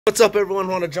What's up, everyone?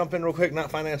 Want to jump in real quick?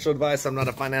 Not financial advice. I'm not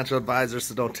a financial advisor,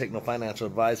 so don't take no financial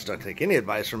advice. Don't take any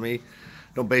advice from me.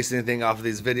 Don't base anything off of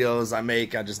these videos I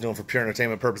make. I just do them for pure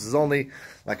entertainment purposes only.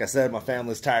 Like I said, my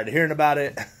family's tired of hearing about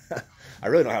it. I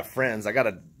really don't have friends. I got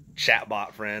a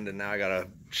chatbot friend, and now I got a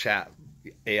chat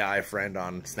AI friend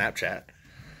on Snapchat.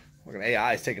 Fucking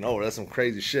AI is taking over. That's some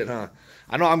crazy shit, huh?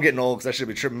 I know I'm getting old because that should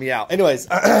be tripping me out. Anyways,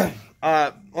 I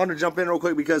wanted to jump in real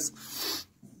quick because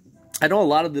I know a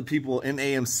lot of the people in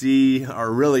AMC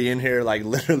are really in here. Like,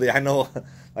 literally, I know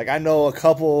a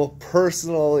couple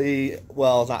personally.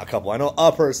 Well, not a couple. I know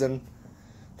a person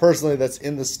personally that's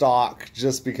in the stock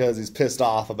just because he's pissed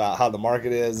off about how the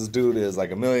market is. This dude is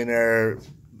like a millionaire.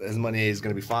 His money is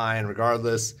going to be fine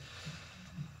regardless.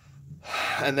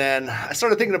 And then I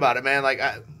started thinking about it, man. Like,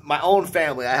 my own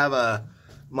family, I have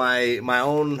my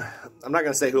own, I'm not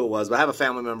going to say who it was, but I have a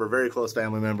family member, very close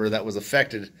family member, that was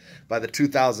affected by the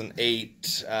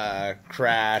 2008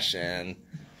 crash. And,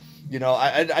 you know,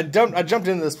 I jumped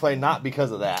into this play not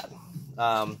because of that.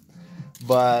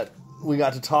 But we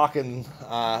got to talking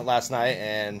last night,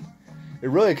 and it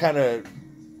really kind of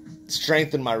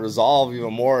strengthened my resolve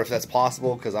even more, if that's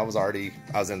possible, because I was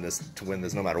in this to win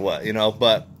this no matter what, you know.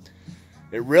 But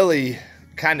it really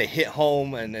kind of hit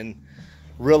home, and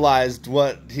realized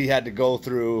what he had to go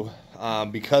through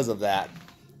because of that.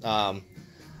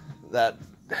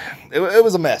 It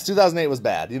was a mess. 2008 was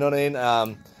bad. You know what I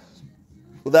mean?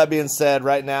 With that being said,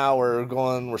 right now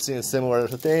we're seeing similar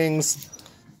things.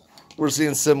 We're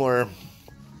seeing similar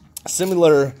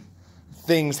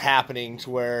things happening to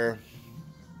where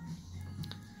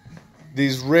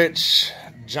these rich,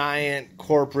 giant,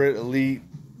 corporate, elite,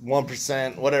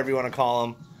 1%, whatever you want to call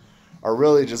them, are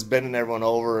really just bending everyone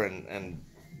over and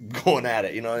going at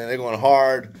it. You know, they're going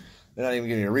hard. They're not even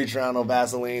giving you a reach around, no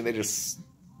Vaseline. They just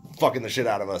fucking the shit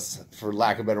out of us, for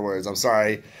lack of better words. I'm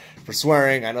sorry for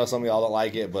swearing. I know some of y'all don't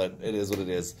like it, but it is what it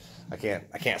is. I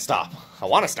can't stop. I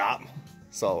want to stop.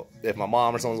 So if my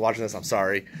mom or someone's watching this, I'm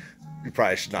sorry. You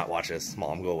probably should not watch this.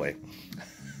 Mom, go away.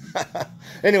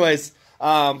 Anyways,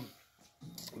 but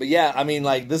yeah, I mean,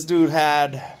 like, this dude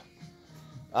had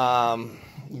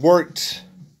worked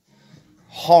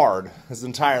hard his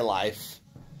entire life,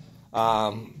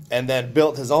 and then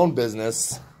built his own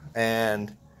business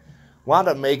and wound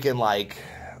up making like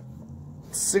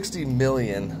 $60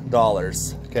 million.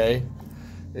 Okay,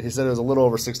 he said it was a little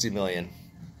over 60 million.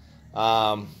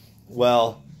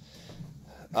 Well,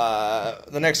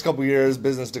 the next couple years,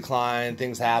 business declined,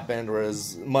 things happened where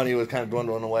his money was kind of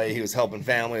dwindling away. He was helping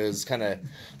family, he was kind of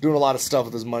doing a lot of stuff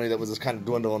with his money that was just kind of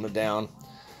dwindling it down.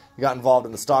 He got involved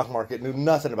in the stock market, knew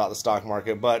nothing about the stock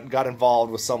market, but got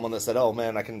involved with someone that said, oh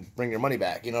man, I can bring your money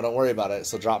back, you know, don't worry about it.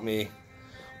 So drop me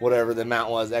whatever the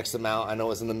amount was, X amount. I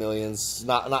know it's in the millions,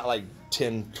 not like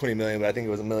 10, 20 million, but I think it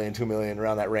was $1 million, $2 million,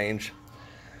 around that range.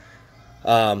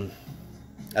 At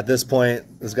this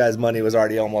point, this guy's money was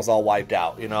already almost all wiped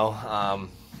out, you know,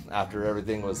 after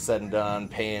everything was said and done,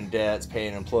 paying debts,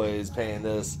 paying employees, paying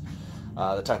this,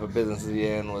 the type of business he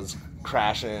in was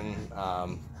crashing,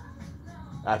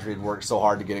 after he'd worked so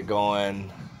hard to get it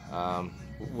going,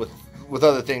 with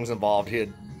other things involved. He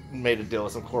had made a deal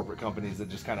with some corporate companies that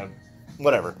just kind of,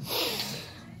 whatever.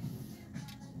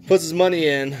 Puts his money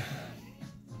in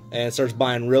and starts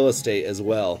buying real estate as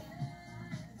well.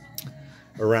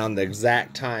 Around the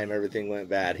exact time everything went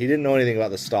bad. He didn't know anything about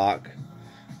the stock,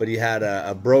 but he had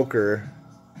a broker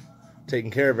taking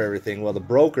care of everything. Well, the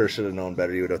broker should have known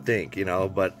better, you would have think, you know,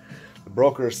 but the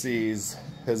broker sees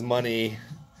his money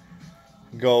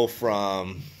go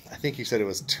from, I think he said it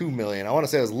was 2 million. I want to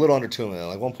say it was a little under 2 million,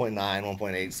 like 1.9,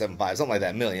 1.875, something like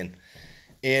that, million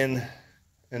in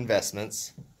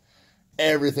investments.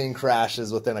 Everything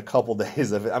crashes within a couple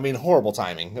days of it. I mean, horrible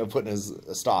timing of putting his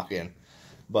stock in.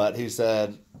 But he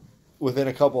said within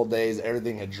a couple of days,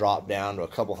 everything had dropped down to a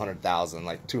couple 100,000,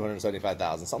 like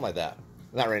 275,000, something like that.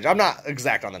 In that range. I'm not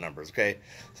exact on the numbers, okay?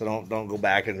 So don't go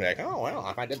back and be like, oh, well,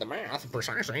 if I did the math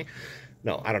precisely.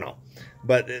 No, I don't know.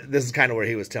 But this is kind of where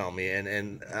he was telling me.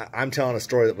 And I'm telling a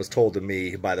story that was told to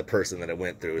me by the person that it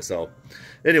went through. So,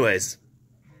 anyways,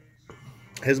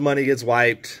 his money gets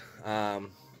wiped.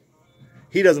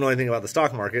 He doesn't know anything about the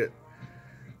stock market.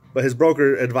 But his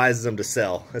broker advises him to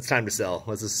sell. It's time to sell.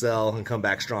 Let's just sell and come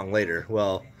back strong later.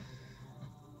 Well,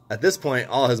 at this point,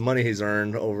 all his money he's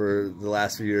earned over the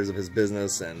last few years of his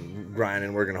business and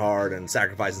grinding, working hard, and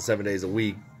sacrificing 7 days a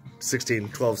week, 12,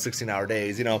 16-hour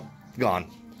days, you know,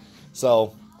 gone.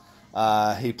 So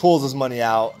he pulls his money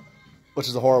out, which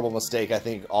is a horrible mistake. I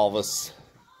think all of us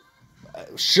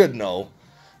should know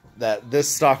that this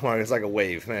stock market is like a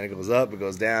wave, man. It goes up, it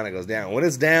goes down, it goes down. When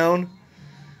it's down,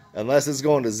 unless it's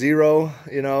going to zero,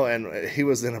 you know, and he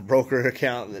was in a broker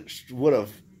account that would have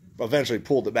eventually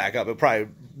pulled it back up. It probably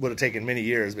would have taken many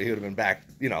years, but he would have been back,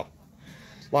 you know.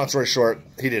 Long story short,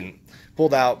 he didn't.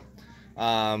 Pulled out,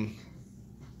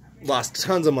 lost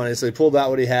tons of money, so he pulled out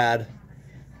what he had,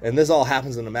 and this all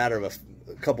happens in a matter of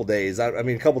a couple days. I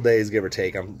mean, a couple days, give or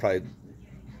take. I'm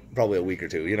probably a week or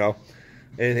two, you know.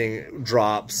 Anything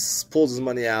drops, pulls his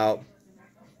money out,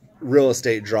 real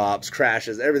estate drops,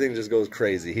 crashes, everything just goes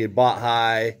crazy. He had bought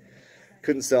high,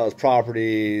 couldn't sell his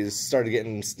properties, started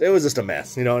getting, it was just a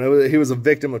mess, you know, and he was a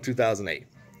victim of 2008,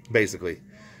 basically.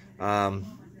 And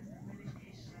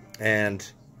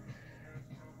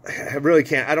I really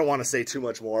can't, I don't want to say too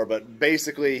much more, but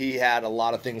basically he had a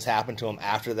lot of things happen to him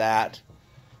after that,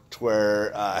 to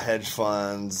where hedge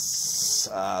funds,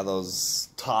 those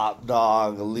top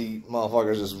dog elite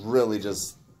motherfuckers just really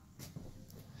just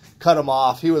cut him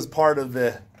off. He was part of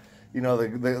the, you know,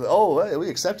 oh, hey, we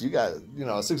accept you got, you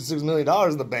know, $66 million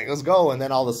in the bank, let's go. And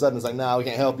then all of a sudden it's like, no, we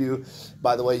can't help you.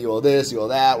 By the way, you owe this, you owe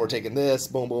that, we're taking this,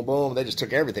 boom, boom, boom. They just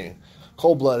took everything.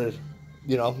 Cold-blooded,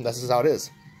 you know, that's just how it is.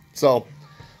 So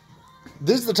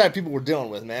this is the type of people we're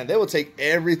dealing with, man. They will take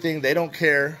everything. They don't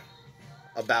care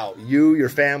about you, your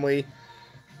family.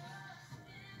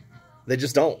 They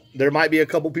just don't. There might be a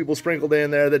couple people sprinkled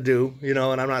in there that do, you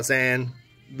know, and I'm not saying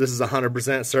this is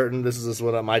 100% certain. This is just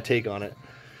what my take on it.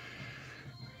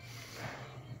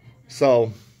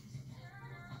 So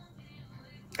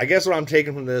I guess what I'm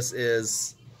taking from this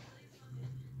is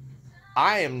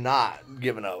I am not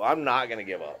giving up. I'm not going to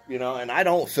give up, you know, and I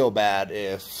don't feel bad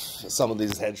if some of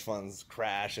these hedge funds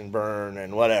crash and burn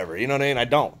and whatever, you know what I mean? I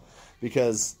don't,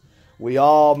 because we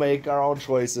all make our own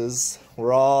choices.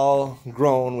 We're all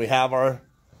grown. We have our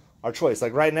choice.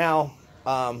 Like right now,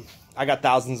 I got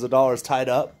thousands of dollars tied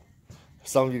up.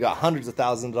 Some of you got hundreds of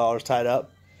thousands of dollars tied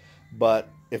up. But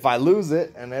if I lose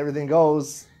it and everything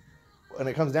goes, and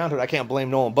it comes down to it, I can't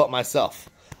blame no one but myself.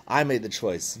 I made the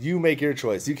choice. You make your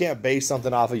choice. You can't base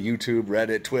something off of YouTube,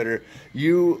 Reddit, Twitter.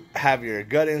 You have your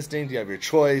gut instinct. You have your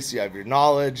choice. You have your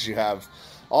knowledge. You have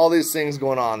all these things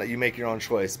going on that you make your own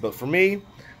choice. But for me,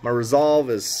 my resolve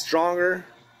is stronger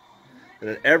than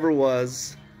it ever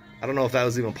was. I don't know if that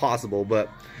was even possible, but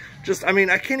just, I mean,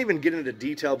 I can't even get into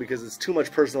detail because it's too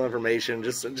much personal information.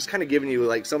 Just kind of giving you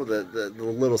like some of the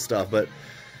little stuff, but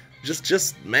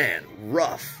just man,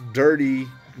 rough, dirty,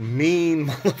 mean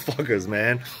motherfuckers,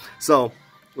 man. So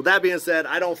with that being said,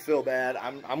 I don't feel bad.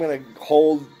 I'm gonna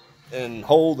hold and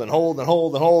hold and hold and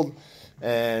hold and hold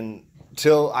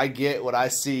until I get what I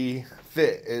see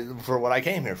fit for what I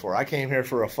came here for. I came here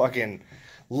for a fucking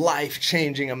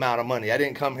life-changing amount of money. I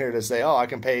didn't come here to say, oh, I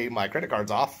can pay my credit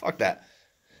cards off. Fuck that.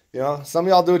 You know, some of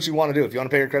y'all do what you want to do. If you want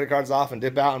to pay your credit cards off and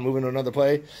dip out and move into another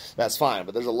play, that's fine.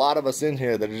 But there's a lot of us in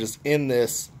here that are just in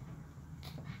this,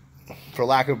 for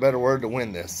lack of a better word, to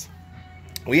win this.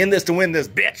 We in this to win this,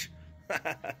 bitch.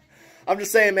 I'm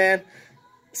just saying, man,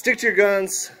 stick to your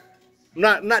guns.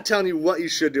 I'm not telling you what you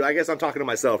should do. I guess I'm talking to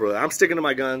myself, really. I'm sticking to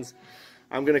my guns.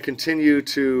 I'm going to continue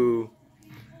to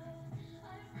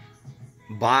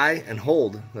buy and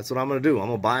hold. That's what I'm going to do. I'm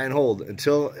going to buy and hold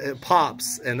until it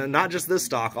pops. And not just this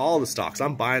stock, all the stocks.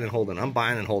 I'm buying and holding. I'm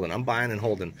buying and holding. I'm buying and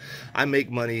holding. I make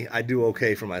money. I do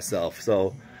okay for myself.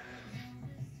 So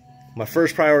my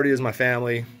first priority is my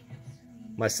family,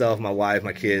 myself, my wife,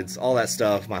 my kids, all that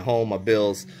stuff, my home, my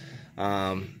bills.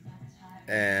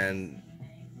 And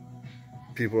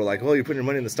people are like, well, you're putting your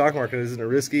money in the stock market. Isn't it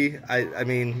risky? I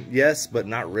mean, yes, but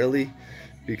not really,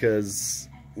 because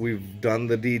we've done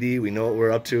the DD. We know what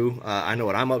we're up to. I know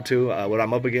what I'm up to, what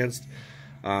I'm up against.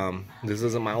 This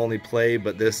isn't my only play,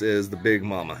 but this is the big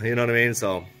mama. You know what I mean?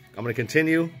 So I'm going to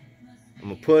continue. I'm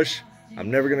going to push.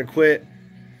 I'm never going to quit.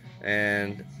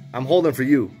 And I'm holding for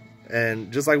you.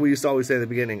 And just like we used to always say in the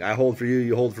beginning, I hold for you,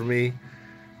 you hold for me.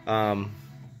 That's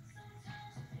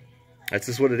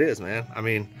just what it is, man. I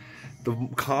mean, the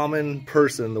common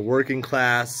person, the working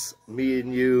class, me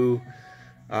and you,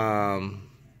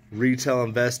 retail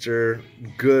investor,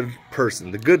 good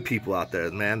person, the good people out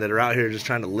there, man, that are out here just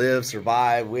trying to live,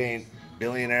 survive. We ain't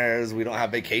billionaires. We don't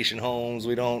have vacation homes.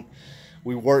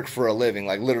 We work for a living,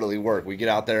 like literally work. We get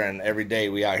out there and every day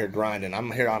we out here grinding.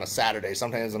 I'm here on a Saturday.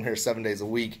 Sometimes I'm here 7 days a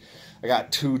week. I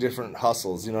got 2 different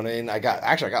hustles, you know what I mean? I got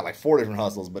like 4 different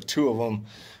hustles, but 2 of them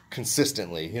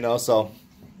consistently, you know? So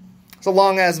it's a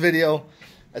long ass video.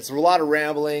 It's a lot of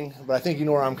rambling, but I think you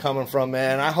know where I'm coming from,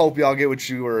 man. I hope y'all get what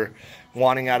you were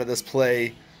wanting out of this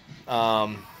play,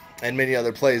 and many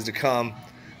other plays to come.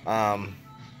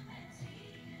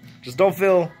 Just don't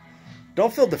feel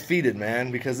don't feel defeated,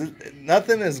 man, because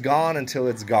nothing is gone until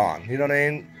it's gone. You know what I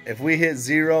mean? If we hit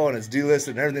 0 and it's delisted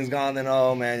and everything's gone, then,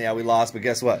 oh, man, yeah, we lost. But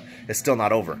guess what? It's still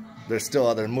not over. There's still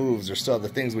other moves. There's still other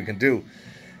things we can do.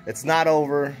 It's not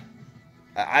over.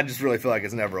 I just really feel like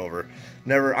it's never over.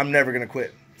 I'm never going to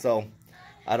quit. So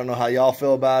I don't know how y'all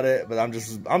feel about it, but I'm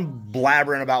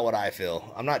blabbering about what I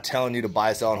feel. I'm not telling you to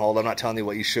buy, sell, and hold. I'm not telling you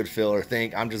what you should feel or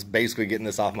think. I'm just basically getting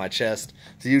this off my chest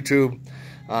to YouTube.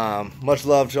 Much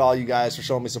love to all you guys for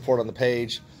showing me support on the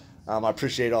page. I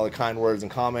appreciate all the kind words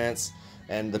and comments,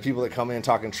 and the people that come in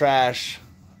talking trash.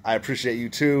 I appreciate you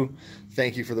too.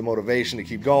 Thank you for the motivation to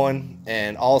keep going.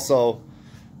 And also,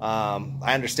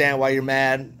 I understand why you're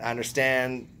mad. I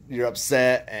understand you're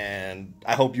upset, and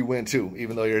I hope you win too,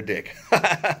 even though you're a dick. All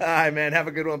right, man. Have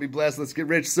a good one. Be blessed. Let's get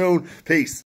rich soon. Peace.